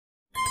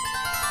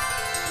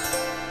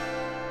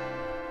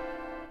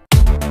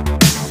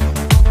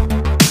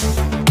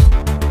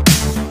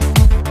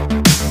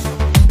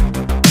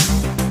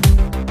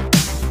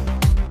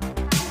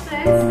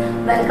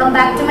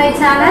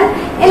channel.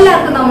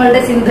 എല്ലാവർക്കും നമ്മളുടെ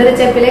സിന്ധുര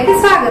ചെപ്പിലേക്ക്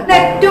സ്വാഗതം.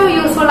 ഏറ്റവും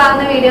യൂസ്ഫുൾ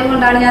ആവുന്ന വീഡിയോ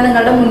കൊണ്ടാണ് ഞാൻ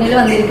നിങ്ങളുടെ മുന്നിൽ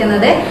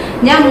വന്നിരിക്കുന്നത്.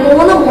 ഞാൻ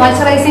 3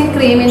 മോയ്സ്ചറൈസിംഗ്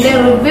ക്രീമിന്റെ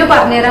റിവ്യൂ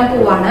പറഞ്ഞുതരാൻ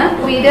പോവാണ്.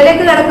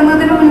 വീഡിയോയിലേക്ക്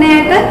കിടക്കുന്നതിന് മുന്നേ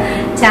ആയിട്ട്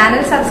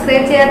ചാനൽ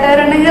സബ്സ്ക്രൈബ്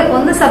ചെയ്യാത്തവരുണ്ടെങ്കിൽ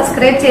ഒന്ന്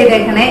സബ്സ്ക്രൈബ്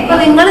ചെയ്തേക്കണേ. അപ്പൊ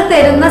നിങ്ങൾ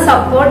തരുന്ന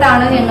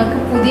സപ്പോർട്ടാണ് ഞങ്ങൾക്ക്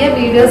പുതിയ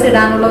വീഡിയോസ്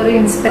ഇടാനുള്ള ഒരു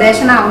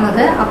ഇൻസ്പിറേഷൻ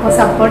ആവുന്നത്. അപ്പൊ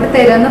സപ്പോർട്ട്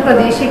തരുമെന്ന്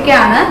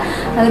പ്രതീക്ഷിക്കുകയാണ്.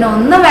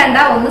 അതിനൊന്നും വേണ്ട,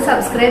 ഒന്ന്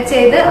സബ്സ്ക്രൈബ്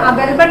ചെയ്ത് ആ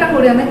ബെൽ ബട്ടൺ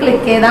കൂടി ഒന്ന്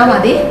ക്ലിക്ക് ചെയ്താൽ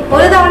മതി.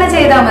 ഒരു തവണ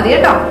ചെയ്താൽ മതി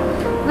കേട്ടോ.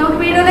 നമുക്ക്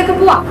വീഡിയോയിലേക്ക്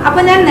പോവാം. അപ്പൊ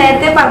ഞാൻ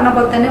നേരത്തെ പറഞ്ഞ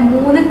പോലെ തന്നെ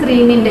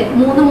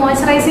 3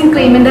 മോയ്സ്ചറൈസിംഗ്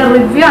ക്രീമിന്റെ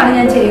റിവ്യൂ ആണ്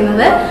ഞാൻ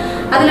ചെയ്യുന്നത്.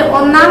 അതിൽ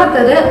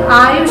ഒന്നാമത്തേത്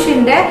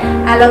ആയുഷിന്റെ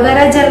അലോവേര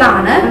ജെൽ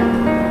ആണ്.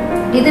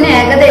 ഇതിന്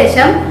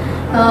ഏകദേശം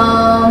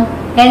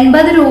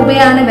 80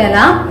 രൂപയാണ് വില.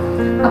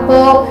 അപ്പോ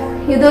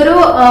ഇതൊരു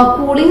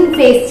കൂളിംഗ്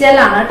ഫേസ് ജെൽ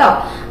ആണ് കേട്ടോ.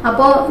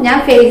 അപ്പോ ഞാൻ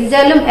ഫേസ്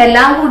ജെല്ലും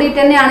എല്ലാം കൂടി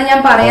തന്നെയാണ് ഞാൻ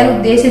പറയാൻ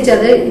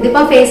ഉദ്ദേശിച്ചത്.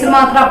 ഇതിപ്പോ ഫേസിൽ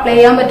മാത്രം അപ്ലൈ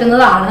ചെയ്യാൻ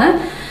പറ്റുന്നതാണ്.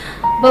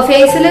 അപ്പൊ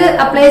ഫേസിൽ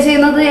അപ്ലൈ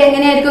ചെയ്യുന്നത്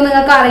എങ്ങനെയായിരിക്കും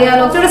നിങ്ങൾക്ക് അറിയാലോ.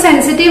 കുറച്ചുകൂടെ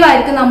സെൻസിറ്റീവ്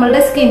ആയിരിക്കും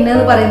നമ്മളുടെ സ്കിൻ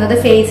എന്ന് പറയുന്നത്,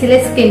 ഫേസിലെ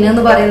സ്കിൻ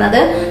എന്ന് പറയുന്നത്.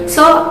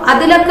 സോ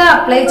അതിലൊക്കെ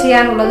അപ്ലൈ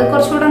ചെയ്യാനുള്ളത്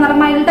കുറച്ചുകൂടെ നല്ല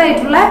മൈൽഡ്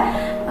ആയിട്ടുള്ള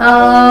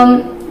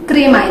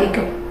ക്രീം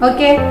ആയിരിക്കും.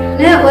 ഓക്കെ,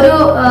 ഒരു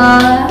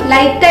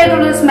ലൈറ്റ്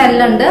ആയിട്ടുള്ളൊരു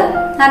സ്മെല്ലുണ്ട്.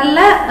 നല്ല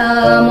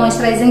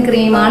മോയ്സ്ചറൈസിംഗ്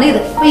ക്രീമാണ് ഇത്.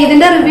 അപ്പൊ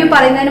ഇതിന്റെ റിവ്യൂ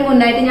പറയുന്നതിന്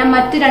മുന്നായിട്ട് ഞാൻ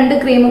മറ്റ് 2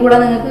 ക്രീം കൂടെ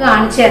നിങ്ങൾക്ക്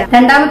കാണിച്ചു തരാം.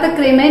 രണ്ടാമത്തെ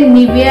ക്രീം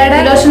നിവിയയുടെ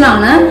ലോഷൻ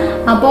ആണ്.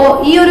 അപ്പോ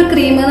ഈ ഒരു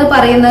ക്രീം എന്ന്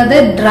പറയുന്നത്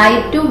ഡ്രൈ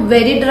ടു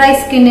വെരി ഡ്രൈ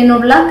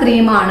സ്കിന്നിനുള്ള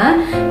ക്രീമാണ്.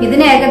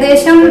 ഇതിന്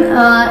ഏകദേശം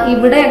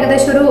ഇവിടെ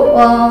ഏകദേശം ഒരു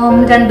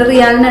 2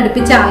 റിയാലിന്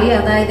അടുപ്പിച്ചായി.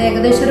 അതായത്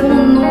ഏകദേശം ഒരു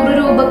 300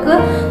 രൂപക്ക്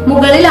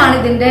മുകളിലാണ്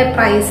ഇതിന്റെ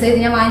പ്രൈസ്. ഇത്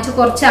ഞാൻ വാങ്ങിച്ചു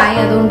കുറച്ചായി,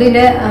 അതുകൊണ്ട്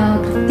ഇതിന്റെ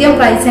കൃത്യം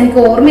പ്രൈസ്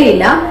എനിക്ക്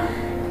ഓർമ്മയില്ല.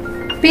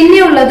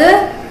 പിന്നെയുള്ളത്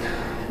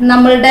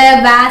നമ്മളുടെ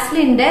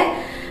വാസ്ലിന്റെ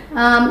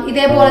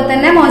ഇതേപോലെ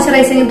തന്നെ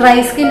മോയ്സ്ചറൈസിംഗ് ഡ്രൈ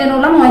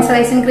സ്കിന്നിനുള്ള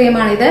മോയ്സ്ചറൈസിംഗ്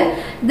ക്രീമാണ് ഇത്.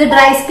 ഇത്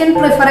ഡ്രൈ സ്കിൻ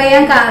പ്രിഫർ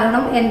ചെയ്യാൻ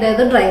കാരണം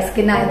എന്റേത് ഡ്രൈ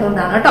സ്കിൻ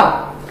ആയതുകൊണ്ടാണ് കേട്ടോ.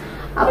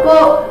 അപ്പോ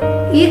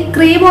ഈ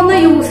ക്രീം ഒന്നും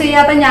യൂസ്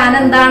ചെയ്യാതെ ഞാൻ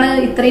എന്താണ്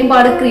ഇത്രയും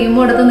പാട് ക്രീം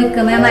എടുത്ത്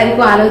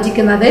നിൽക്കുന്നതെന്നായിരിക്കും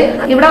ആലോചിക്കുന്നത്.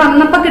 ഇവിടെ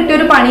വന്നപ്പോ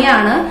കിട്ടിയൊരു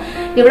പണിയാണ്.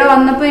 ഇവിടെ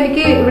വന്നപ്പോ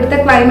എനിക്ക് ഇവിടുത്തെ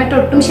ക്ലൈമറ്റ്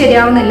ഒട്ടും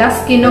ശരിയാവുന്നില്ല.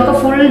 സ്കിന്നൊക്കെ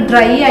ഫുൾ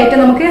ഡ്രൈ ആയിട്ട്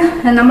നമുക്ക്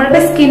നമ്മളുടെ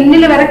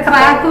സ്കിന്നിൽ വരെ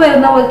ക്രാക്ക്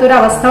വരുന്ന പോലത്തെ ഒരു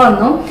അവസ്ഥ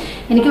വന്നു.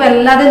 എനിക്ക്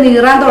വല്ലാതെ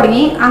നീറാൻ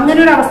തുടങ്ങി. അങ്ങനെ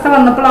ഒരു അവസ്ഥ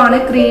വന്നപ്പോഴാണ്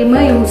ക്രീം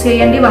യൂസ്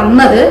ചെയ്യേണ്ടി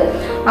വന്നത്.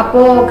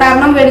 അപ്പോ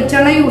കാരണം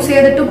വെളിച്ചെണ്ണ യൂസ്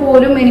ചെയ്തിട്ട്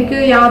പോലും എനിക്ക്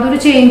യാതൊരു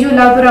ചേഞ്ചും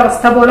ഇല്ലാത്തൊരു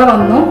അവസ്ഥ പോലെ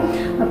വന്നു.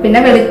 പിന്നെ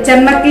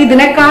വെളിച്ചെണ്ണക്ക്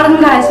ഇതിനേക്കാളും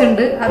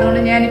കാശുണ്ട്. അതുകൊണ്ട്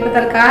ഞാനിപ്പോ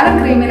തൽക്കാലം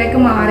ക്രീമിലേക്ക്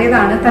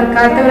മാറിയതാണ്,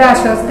 തൽക്കാലത്തെ ഒരു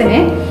ആശ്വാസത്തിന്.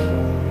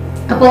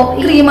 അപ്പോ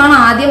ഈ ക്രീമാണ്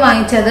ആദ്യം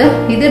വാങ്ങിച്ചത്.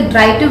 ഇത്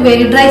dry to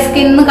very dry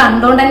skin എന്ന്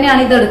കണ്ടോണ്ട്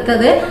തന്നെയാണ് ഇത്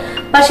എടുത്തത്.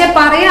 പക്ഷെ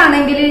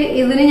പറയുകയാണെങ്കിൽ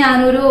ഇതിന്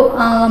ഞാനൊരു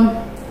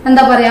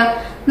എന്താ പറയാ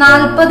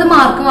 40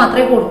 മാർക്ക്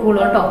മാത്രമേ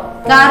കൊടുക്കുള്ളൂ കേട്ടോ.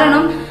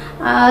 കാരണം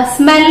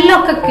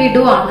സ്മെല്ലൊക്കെ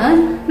കിടുവാണ്.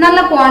 നല്ല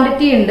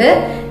ക്വാണ്ടിറ്റി ഉണ്ട്.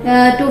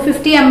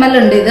 250 ml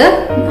ഉണ്ട്. ഇത്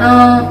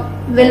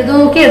വലുത്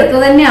നോക്കി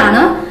എടുത്തത്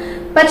തന്നെയാണ്.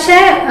 പക്ഷെ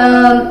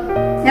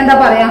എന്താ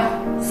പറയാ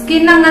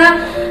സ്കിൻ അങ്ങനെ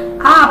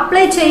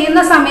അപ്ലൈ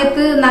ചെയ്യുന്ന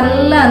സമയത്ത്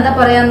നല്ല എന്താ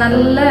പറയാ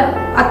നല്ല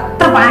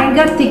അത്ര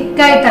ഭയങ്കര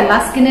തിക്കായിട്ടല്ല,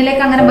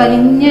 സ്കിന്നിലേക്ക് അങ്ങനെ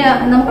വലിഞ്ഞ്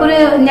നമുക്കൊരു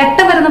ഞെട്ട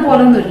വരുന്ന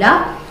പോലൊന്നുമില്ല.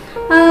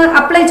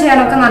 അപ്ലൈ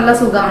ചെയ്യാനൊക്കെ നല്ല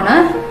സുഖമാണ്.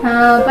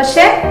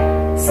 പക്ഷെ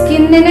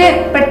സ്കിന്നിന്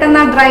പെട്ടെന്ന്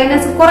ആ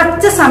ഡ്രൈനെസ്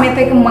കുറച്ച്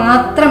സമയത്തേക്ക്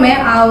മാത്രമേ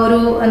ആ ഒരു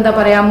എന്താ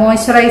പറയാ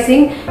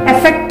മോയ്സ്ചറൈസിങ്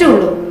എഫക്റ്റ്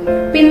ഉള്ളൂ.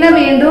 പിന്നെ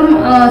വീണ്ടും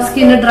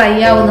സ്കിന്ന് ഡ്രൈ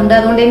ആവുന്നുണ്ട്.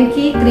 അതുകൊണ്ട്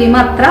എനിക്ക് ഈ ക്രീം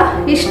അത്ര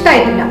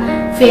ഇഷ്ടമായിട്ടില്ല.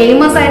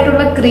 ഫേമസ്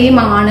ആയിട്ടുള്ള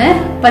ക്രീമാണ്,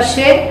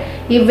 പക്ഷെ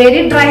ഈ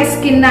വെരി ഡ്രൈ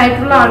സ്കിൻ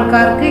ആയിട്ടുള്ള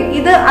ആൾക്കാർക്ക്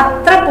ഇത്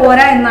അത്ര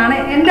പോരാ എന്നാണ്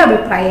എന്റെ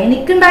അഭിപ്രായം.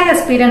 എനിക്കുണ്ടായ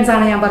എക്സ്പീരിയൻസ്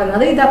ആണ് ഞാൻ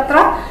പറയുന്നത്. ഇത് അത്ര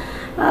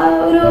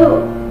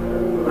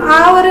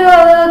ഒരു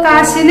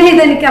കാശിന്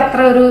ഇതെനിക്ക്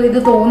അത്ര ഒരു ഇത്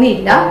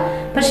തോന്നിയില്ല.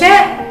 പക്ഷെ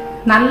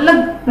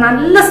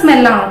നല്ല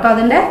സ്മെല്ലാണ് കേട്ടോ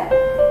അതിന്റെ.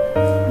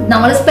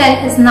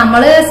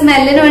 നമ്മള്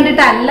സ്മെല്ലിന്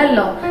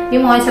വേണ്ടിയിട്ടല്ലല്ലോ ഈ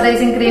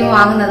മോയ്സ്ചറൈസിംഗ് ക്രീം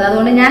വാങ്ങുന്നത്.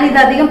 അതുകൊണ്ട് ഞാൻ ഇത്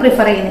അധികം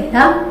പ്രിഫർ ചെയ്യുന്നില്ല.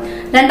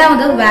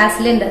 രണ്ടാമത്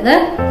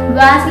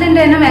വാസ്ലിന്റെ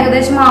എണ്ണം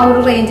ഏകദേശം ആ ഒരു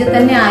റേഞ്ചിൽ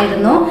തന്നെ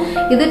ആയിരുന്നു.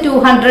 ഇത്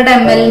 200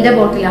 ml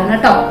ബോട്ടിലാണ്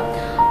കേട്ടോ.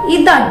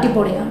 ഇത്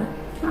അടിപൊളിയാണ്.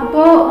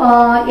 അപ്പോ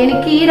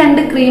എനിക്ക് ഈ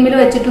 2 ക്രീമിൽ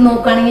വെച്ചിട്ട്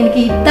നോക്കുകയാണെങ്കിൽ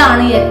എനിക്ക്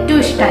ഇതാണ്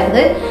ഏറ്റവും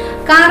ഇഷ്ടമായത്.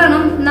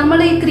 കാരണം നമ്മൾ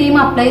ഈ ക്രീം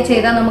അപ്ലൈ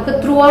ചെയ്താൽ നമുക്ക്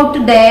ത്രൂ ഔട്ട്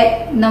ഡേ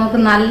നമുക്ക്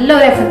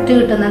നല്ലൊരു എഫക്റ്റ്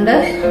കിട്ടുന്നുണ്ട്.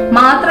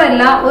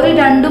 മാത്രമല്ല ഒരു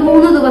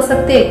 2-3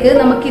 ദിവസത്തേക്ക്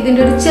നമുക്ക്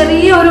ഇതിന്റെ ഒരു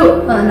ചെറിയൊരു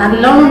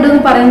നല്ലോണം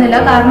ഉണ്ടെന്ന് പറയുന്നില്ല,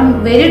 കാരണം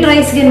വെരി ഡ്രൈ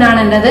സ്കിൻ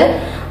ആണ് എന്റേത്.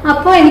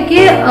 അപ്പൊ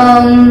എനിക്ക്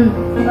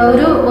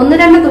ഒരു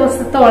 1-2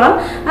 ദിവസത്തോളം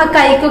ആ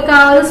കൈക്കൊക്കെ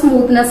ആ ഒരു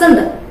സ്മൂത്ത്നെസ്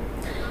ഉണ്ട്.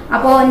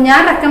 അപ്പോ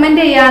ഞാൻ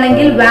റെക്കമെൻഡ്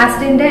ചെയ്യുകയാണെങ്കിൽ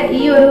വാസ്ലിന്റെ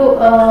ഈ ഒരു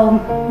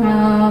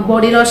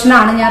ബോഡി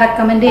ലോഷനാണ് ഞാൻ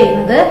റെക്കമെൻഡ്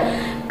ചെയ്യുന്നത്.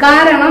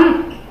 കാരണം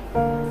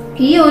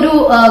ഈ ഒരു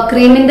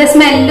ക്രീമിന്റെ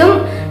സ്മെല്ലും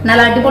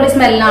നല്ല അടിപൊളി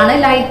സ്മെല്ലാണ്,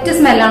 ലൈറ്റ്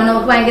സ്മെല്ലാണ്.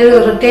 നമുക്ക് ഭയങ്കര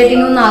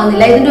ഇറിറ്റേറ്റിംഗ് ഒന്നും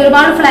ആകുന്നില്ല. ഇതിന്റെ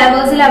ഒരുപാട്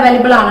ഫ്ലേവേഴ്സിൽ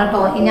അവൈലബിൾ ആണ്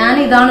കേട്ടോ. ഞാൻ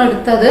ഇതാണ്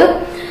എടുത്തത്.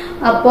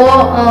 അപ്പോ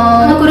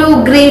നമുക്കൊരു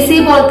ഗ്രേസി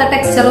പോലത്തെ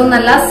ടെക്സ്ചറും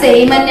നല്ല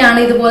സെയിം തന്നെയാണ്.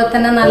 ഇതുപോലെ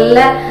തന്നെ നല്ല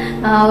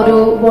ഒരു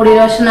ബോഡി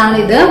ലോഷൻ ആണ്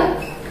ഇത്.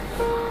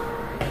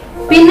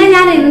 പിന്നെ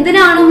ഞാൻ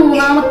എന്തിനാണ്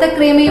മൂന്നാമത്തെ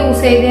ക്രീം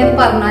യൂസ് ചെയ്തതെന്ന്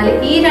പറഞ്ഞാൽ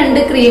ഈ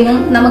 2 ക്രീമും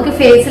നമുക്ക്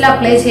ഫേസിൽ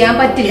അപ്ലൈ ചെയ്യാൻ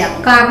പറ്റില്ല.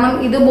 കാരണം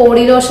ഇത്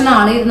ബോഡി ലോഷൻ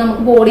ആണ്. ഇത്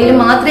നമുക്ക് ബോഡിയിൽ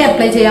മാത്രമേ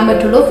അപ്ലൈ ചെയ്യാൻ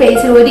പറ്റുള്ളൂ.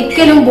 ഫേസിൽ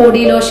ഒരിക്കലും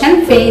ബോഡി ലോഷൻ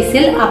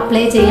ഫേസിൽ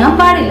അപ്ലൈ ചെയ്യാൻ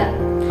പാടില്ല.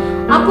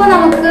 അപ്പൊ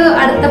നമുക്ക്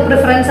അടുത്ത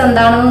പ്രിഫറൻസ്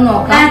എന്താണെന്ന്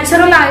നോക്കാം.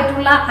 നാച്ചുറൽ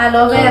ആയിട്ടുള്ള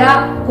അലോവേറ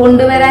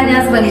കൊണ്ടുവരാൻ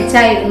ഞാൻ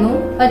ശ്രമിച്ചായിരുന്നു,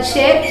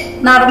 പക്ഷെ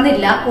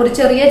നടന്നില്ല. ഒരു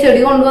ചെറിയ ചെടി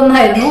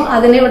കൊണ്ടുവന്നായിരുന്നു,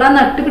 അതിനെ ഇവിടെ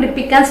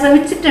നട്ടുപിടിപ്പിക്കാൻ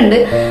ശ്രമിച്ചിട്ടുണ്ട്.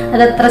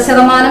 അത് എത്ര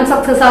ശതമാനം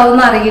സക്സസ്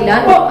ആവുമെന്ന് അറിയില്ല.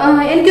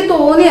 എനിക്ക്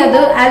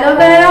തോന്നിയത്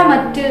അലോവേറ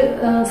മറ്റ്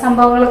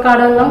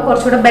സംഭവങ്ങളെക്കാളും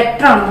കുറച്ചുകൂടെ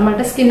ബെറ്റർ ആണ്.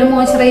 നമ്മളുടെ സ്കിന്ന്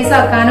മോയ്സ്ചറൈസ്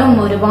ആക്കാനും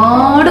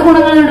ഒരുപാട്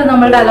ഗുണങ്ങളുണ്ട്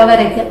നമ്മളുടെ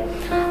അലോവേറയ്ക്ക്.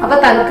 അപ്പൊ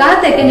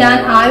തൽക്കാലത്തേക്ക് ഞാൻ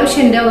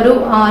ആയുഷിന്റെ ഒരു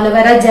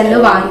അലോവേറ ജെല്ല്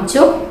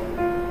വാങ്ങിച്ചു.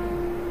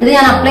 ഇത്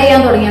ഞാൻ അപ്ലൈ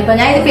ചെയ്യാൻ തുടങ്ങിയപ്പോ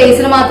ഞാൻ ഇത്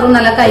ഫേസിൽ മാത്രം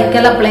നല്ല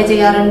കൈക്കൽ അപ്ലൈ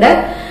ചെയ്യാറുണ്ട്.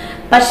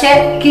 പക്ഷെ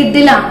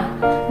കിഡിലാണ്,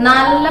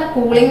 നല്ല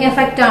കൂളിംഗ്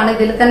എഫക്റ്റ് ആണ്.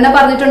 ഇതിൽ തന്നെ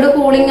പറഞ്ഞിട്ടുണ്ട്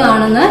കൂളിംഗ്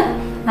ആണെന്ന്.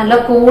 നല്ല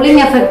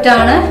കൂളിംഗ് എഫക്റ്റ്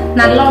ആണ്,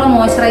 നല്ലോണം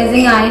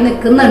മോയ്സ്ചറൈസിങ് ആയി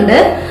നിൽക്കുന്നുണ്ട്.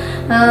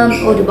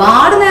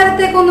 ഒരുപാട്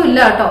നേരത്തേക്കൊന്നും ഇല്ല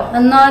കേട്ടോ,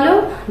 എന്നാലും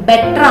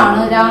ബെറ്റർ ആണ്.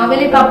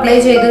 രാവിലെ ഇപ്പൊ അപ്ലൈ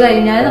ചെയ്ത്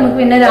കഴിഞ്ഞാൽ നമുക്ക്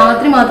പിന്നെ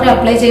രാത്രി മാത്രമേ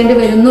അപ്ലൈ ചെയ്യേണ്ടി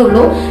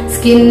വരുന്നുള്ളൂ.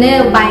 സ്കിന്ന്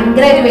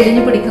ഭയങ്കരമായിട്ട്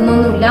വെലിഞ്ഞു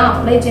പിടിക്കുന്നൊന്നുമില്ല,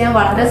 അപ്ലൈ ചെയ്യാൻ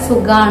വളരെ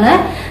സുഖമാണ്.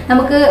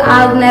 നമുക്ക് ആ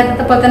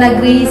നേരത്തെ പോലെ തന്നെ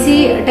ഗ്രീസി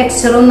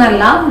ടെക്സ്ചറൊന്നും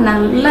അല്ല,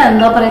 നല്ല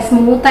എന്താ പറയാ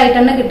സ്മൂത്ത് ആയിട്ട്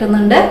തന്നെ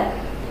കിട്ടുന്നുണ്ട്.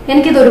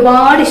 എനിക്കിത്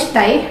ഒരുപാട്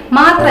ഇഷ്ടമായി.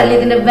 മാത്രല്ല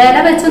ഇതിന്റെ വില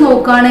വെച്ച്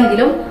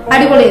നോക്കുകയാണെങ്കിലും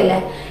അടിപൊളിയല്ലേ.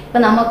 ഇപ്പൊ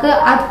നമുക്ക്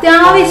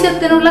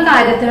അത്യാവശ്യത്തിനുള്ള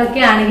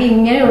കാര്യത്തിനൊക്കെ ആണെങ്കിൽ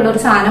ഇങ്ങനെയുള്ള ഒരു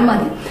സാധനം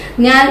മതി.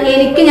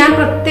 ഞാൻ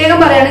പ്രത്യേകം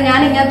പറയാണ്, ഞാൻ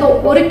ഇങ്ങനത്തെ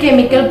ഒരു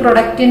കെമിക്കൽ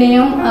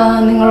പ്രൊഡക്റ്റിനെയും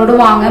നിങ്ങളോട്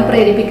വാങ്ങാൻ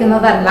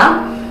പ്രേരിപ്പിക്കുന്നതല്ല.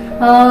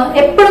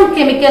 എപ്പോഴും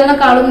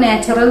കെമിക്കലിനെക്കാളും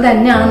നാച്ചുറൽ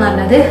തന്നെയാണ്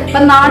നല്ലത്. ഇപ്പൊ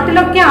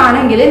നാട്ടിലൊക്കെ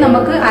ആണെങ്കിൽ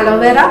നമുക്ക്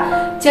അലോവേറ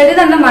ചെടി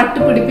തന്നെ നട്ടു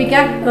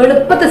പിടിപ്പിക്കാൻ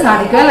എളുപ്പത്തിൽ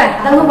സാധിക്കും അല്ലെ.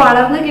 അതങ്ങ്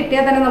വളർന്ന്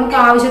കിട്ടിയാൽ തന്നെ നമുക്ക്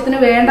ആവശ്യത്തിന്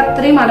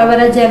വേണ്ടത്രയും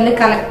അലോവേറ ജെല്ല്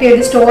കളക്ട്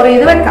ചെയ്ത് സ്റ്റോർ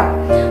ചെയ്ത് വെക്കാം.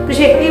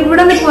 പക്ഷെ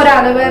ഇവിടെ നിന്ന് ഇപ്പോൾ ഒരു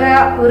അലോവേറ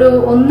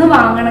ഒന്ന്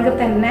വാങ്ങണമെങ്കിൽ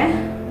തന്നെ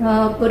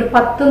ഒരു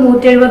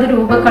 170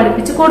 രൂപ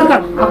കടുപ്പിച്ച്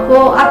കൊടുക്കണം. അപ്പോ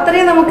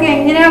അത്രയും നമുക്ക്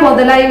എങ്ങനെയാ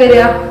മുതലായി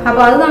വരിക? അപ്പൊ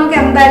അത് നമുക്ക്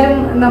എന്തായാലും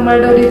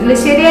നമ്മളുടെ ഒരു ഇതിൽ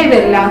ശരിയായി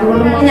വരില്ല.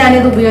 അതുകൊണ്ട്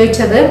ഞാനിത്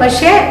ഉപയോഗിച്ചത്.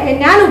 പക്ഷെ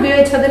ഞാൻ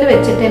ഉപയോഗിച്ചതിൽ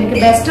വെച്ചിട്ട് എനിക്ക്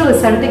ബെസ്റ്റ്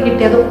റിസൾട്ട്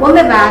കിട്ടിയത്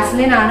ഒന്ന്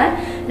വാസ്ലിൻ ആണ്,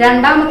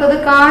 രണ്ടാമത്തത്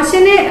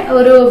കാശിന്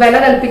ഒരു വില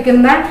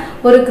കൽപ്പിക്കുന്ന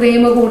ഒരു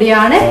ക്രീം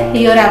കൂടിയാണ്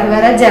ഈ ഒരു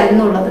അലോവേറ ജെൽ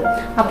എന്നുള്ളത്.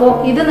 അപ്പോൾ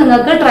ഇത്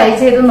നിങ്ങൾക്ക് ട്രൈ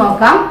ചെയ്ത്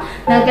നോക്കാം.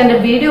 നിങ്ങൾക്ക് എന്റെ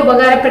വീഡിയോ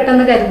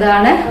ഉപകാരപ്പെട്ടെന്ന്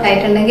കരുതാണ്.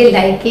 ആയിട്ടുണ്ടെങ്കിൽ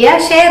ലൈക്ക്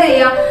ചെയ്യുക, ഷെയർ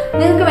ചെയ്യുക,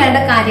 നിങ്ങൾക്ക് വേണ്ട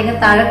കാര്യങ്ങൾ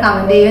താഴെ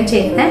കമന്റ് ചെയ്യുകയും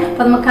ചെയ്യുന്നത്.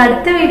 അപ്പൊ നമുക്ക്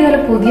അടുത്ത വീഡിയോയിൽ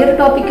പുതിയൊരു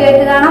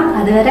ടോപ്പിക്കായിട്ട് കാണാം.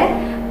 അതുവരെ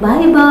ബൈ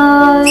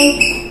ബൈ.